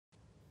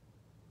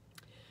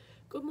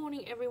Good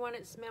morning, everyone.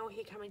 It's Mel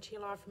here coming to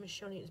you live from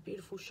Michelle Newton's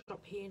beautiful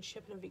shop here in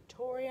Shepparton,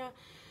 Victoria.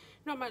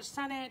 Not much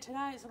sun out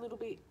today. It's a little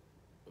bit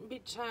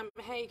how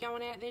you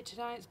going out there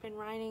today? It's been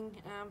raining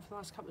for the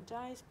last couple of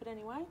days, but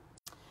anyway,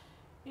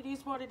 it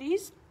is what it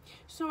is.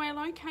 So our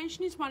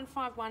location is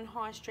 151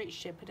 High Street,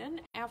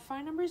 Shepparton. Our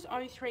phone number is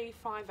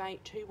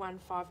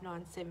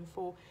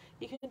 0358215974.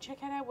 You can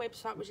check out our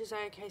website, which is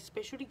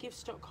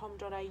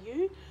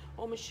aokspecialtygifts.com.au,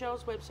 or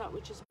Michelle's website,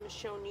 which is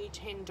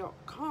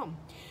michellenewten.com.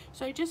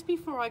 So just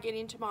before I get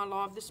into my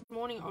live this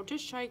morning, I'll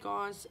just show you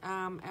guys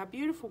our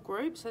beautiful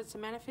group. So it's the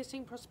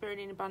Manifesting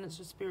Prosperity and Abundance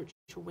for Spiritual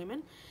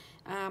Women.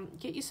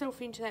 Get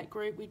yourself into that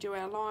group. We do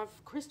our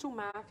live crystal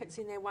markets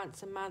in there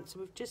once a month. So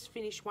we've just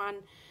finished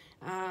one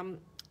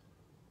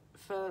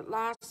for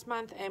last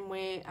month, and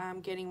we're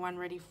getting one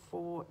ready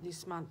for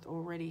this month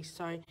already,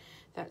 so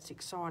that's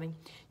exciting.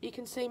 You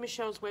can see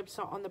Michelle's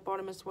website on the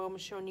bottom as well,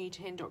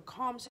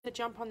 michellenewten.com, so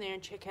jump on there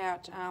and check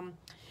out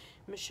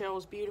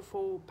Michelle's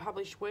beautiful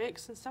published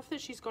works and stuff that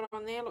she's got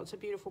on there. Lots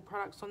of beautiful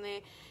products on there.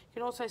 You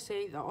can also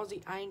see the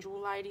Aussie Angel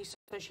Lady, so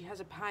she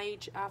has a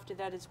page after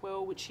that as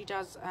well, which she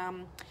does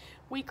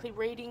weekly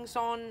readings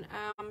on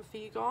for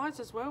you guys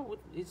as well.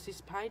 It's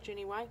this page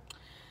anyway.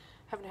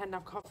 Haven't had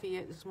enough coffee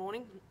yet this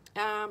morning.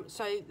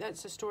 So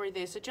that's the story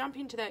there. So jump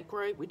into that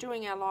group. We're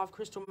doing our live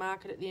crystal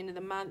market at the end of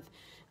the month.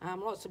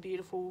 Lots of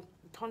beautiful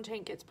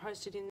content gets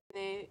posted in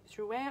there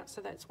throughout, so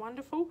that's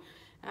wonderful.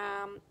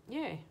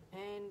 Yeah,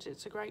 and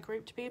it's a great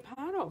group to be a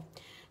part of.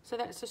 So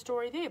that's the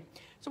story there.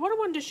 So what I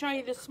wanted to show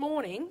you this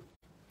morning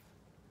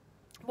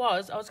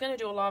was, I was going to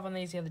do a live on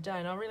these the other day,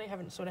 and I really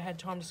haven't sort of had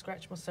time to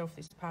scratch myself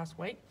this past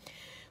week.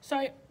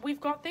 So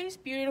we've got these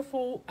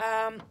beautiful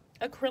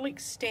acrylic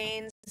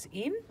stands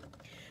in.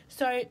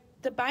 So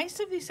the base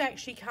of this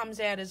actually comes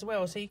out as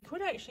well. So you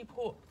could actually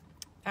put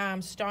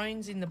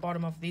stones in the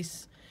bottom of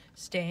this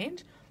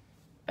stand.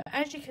 But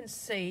as you can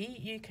see,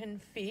 you can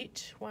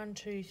fit 1,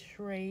 2,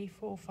 3,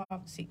 4, 5,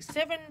 6,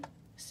 7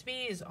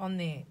 spheres on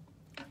there,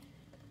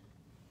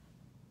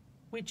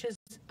 which is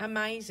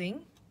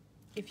amazing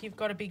if you've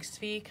got a big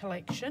sphere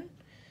collection.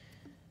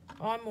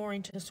 I'm more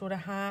into sort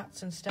of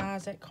hearts and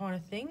stars, that kind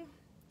of thing.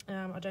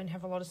 I don't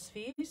have a lot of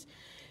spheres.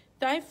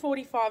 They're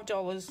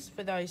 $45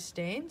 for those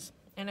stands.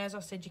 And as I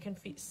said, you can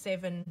fit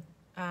seven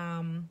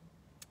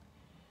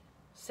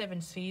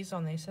spheres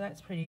on there. So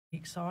that's pretty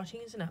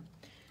exciting, isn't it?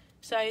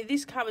 So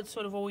this covers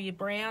sort of all your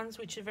browns,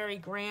 which are very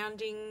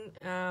grounding.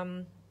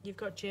 You've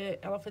got your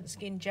elephant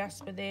skin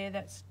jasper there.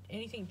 That's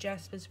anything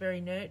jasper's very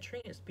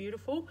nurturing. It's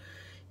beautiful.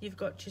 You've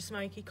got your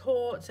smoky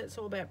quartz. That's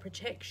all about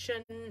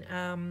protection,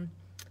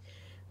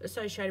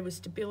 associated with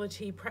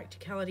stability,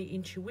 practicality,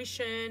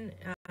 intuition.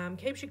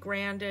 Keeps you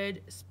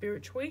grounded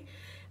spiritually.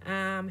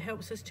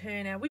 Helps us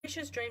turn our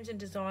wishes, dreams and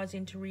desires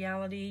into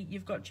reality.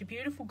 You've got your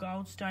beautiful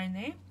gold stone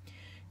there.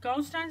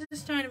 Gold stone is a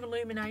stone of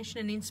illumination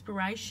and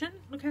inspiration.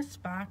 Look how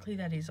sparkly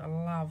that is. I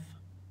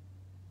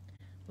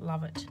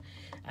love it.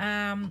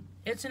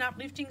 It's an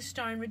uplifting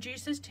stone,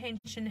 reduces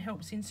tension,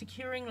 helps in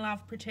securing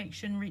love,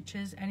 protection,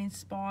 riches, and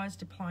inspires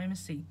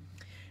diplomacy.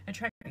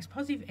 Attracts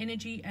positive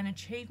energy and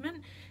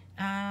achievement.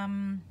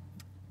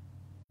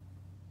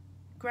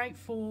 Great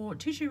for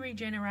tissue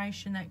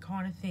regeneration, that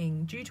kind of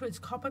thing. Due to its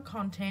copper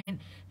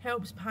content,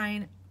 helps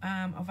pain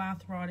of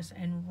arthritis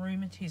and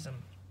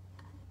rheumatism.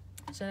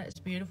 So that's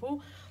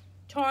beautiful.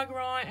 Tiger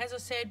eye, as I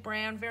said,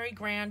 brown, very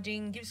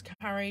grounding, gives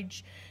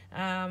courage,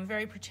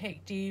 very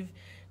protective.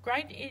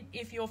 Great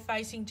if you're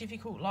facing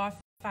difficult life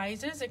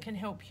phases. It can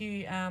help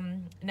you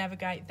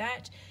navigate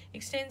that.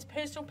 Extends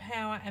personal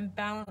power and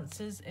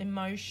balances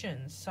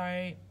emotions.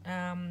 So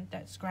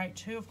that's great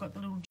too. I've got the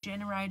little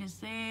generators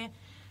there.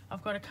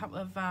 I've got a couple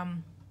of,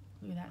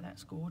 look at that,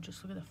 that's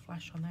gorgeous. Look at the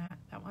flash on that.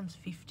 That one's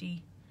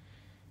 $50.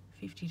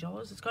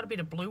 It's got a bit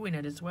of blue in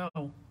it as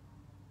well.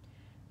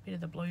 Bit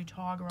of the blue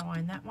tiger eye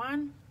in that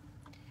one.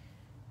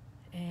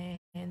 And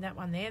that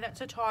one there,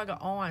 that's a tiger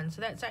iron. So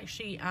that's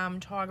actually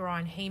tiger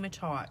iron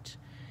hematite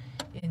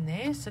in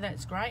there. So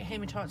that's great.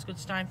 Hematite's a good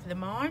stone for the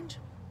mind.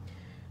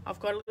 I've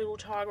got a little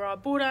tiger eye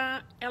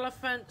Buddha,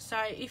 elephant. So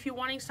if you're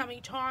wanting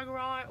something tiger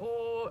eye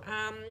or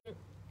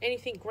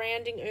anything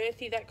grounding,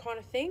 earthy, that kind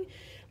of thing,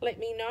 let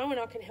me know and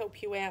I can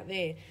help you out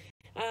there.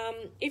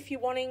 If you're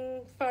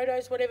wanting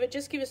photos, whatever,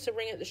 just give us a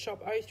ring at the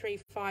shop,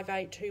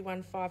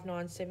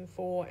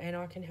 0358215974, and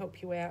I can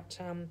help you out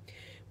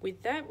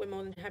with that. We're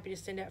more than happy to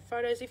send out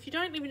photos. If you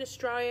don't live in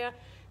Australia,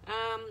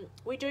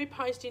 we do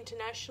post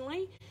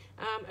internationally.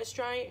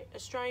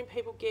 Australian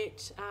people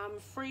get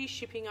free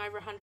shipping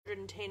over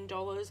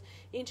 $110.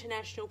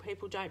 International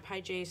people don't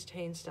pay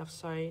GST and stuff,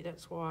 so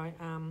that's why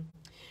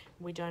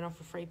we don't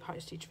offer free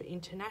postage for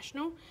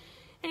international.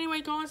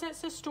 Anyway, guys,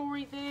 that's the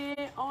story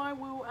there. I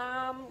will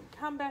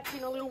come back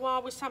in a little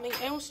while with something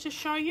else to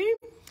show you.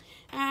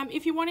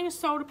 If you're wanting a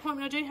sold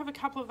appointment, I do have a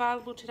couple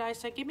available today,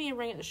 so give me a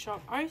ring at the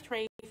shop,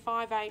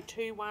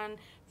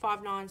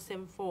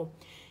 0358215974.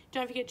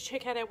 Don't forget to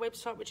check out our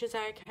website, which is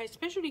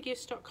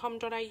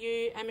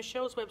aokspecialtygifts.com.au, and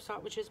Michelle's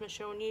website, which is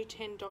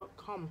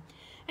michellenewten.com.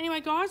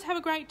 Anyway, guys, have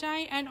a great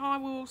day, and I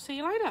will see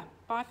you later.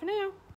 Bye for now.